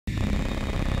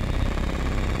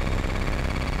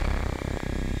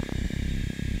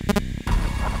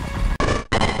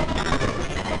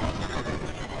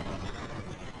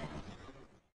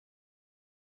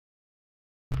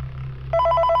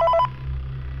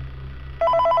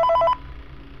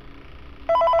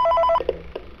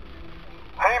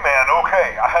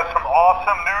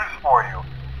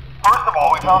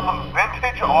we found some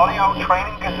vintage audio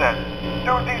training cassettes.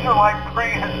 Dude, these are like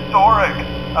prehistoric.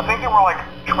 I think they were like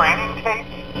training tapes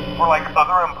for like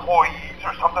other employees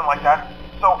or something like that.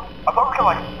 So I thought we could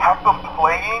like have them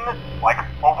playing like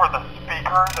over the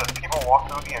speakers as people walk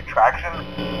through the attraction.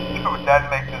 Dude, that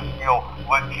makes us feel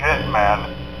legit, man.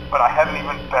 But I have an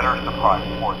even better surprise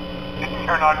for you.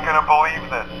 You're not gonna believe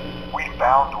this. We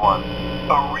found one.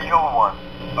 A real one.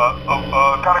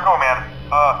 Gotta go, man.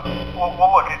 Well,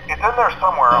 look, it's in there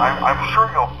somewhere. I'm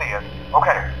sure you'll see it.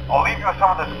 Okay, I'll leave you with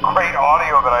some of this great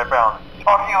audio that I found.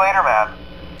 Talk to you later, man.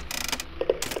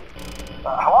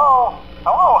 Hello?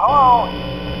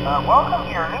 Welcome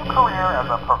to your new career as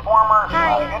a performer /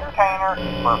 entertainer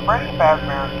for Freddy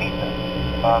Fazbear's Pizza.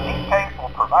 These tapes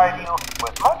will provide you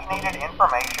with much needed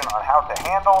information on how to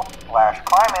handle /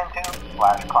 climb into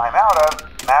 / climb out of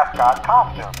mascot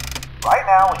costumes. Right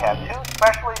now we have 2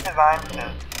 specially designed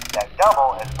suits that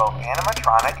double as both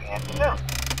animatronic and suit.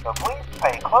 So please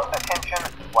pay close attention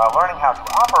while learning how to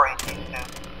operate these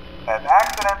suits, as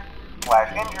accidents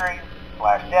 / injuries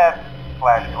 / death /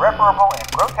 irreparable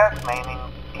and grotesque maiming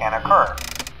can occur.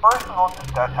 First, we will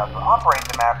discuss how to operate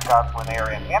the mascots when they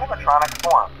are in animatronic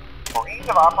form. For ease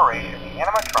of operation, the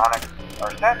animatronics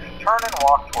are set to turn and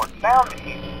walk towards sound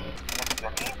cues. This is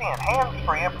an easy and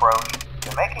hands-free approach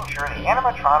to making sure the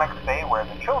animatronics stay where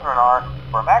the children are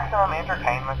for maximum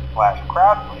entertainment /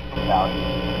 crowd-pleasing value.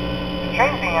 To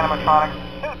change the animatronics to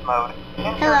suit mode,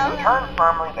 insert and turn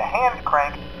firmly the hand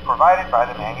crank provided by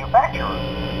the manufacturer.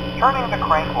 Turning the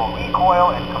crank will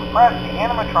recoil and compress the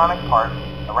animatronic parts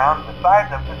around the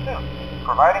sides of the suit,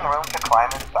 providing room to climb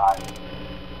inside.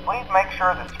 Please make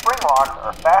sure the spring locks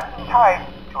are fastened tight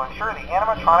to ensure the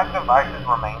animatronic devices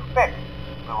remain fixed.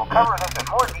 We will cover this in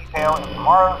more detail in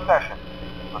tomorrow's session.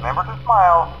 Remember to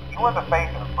smile. You are the face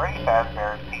of Freddy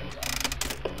Fazbear's Pizza.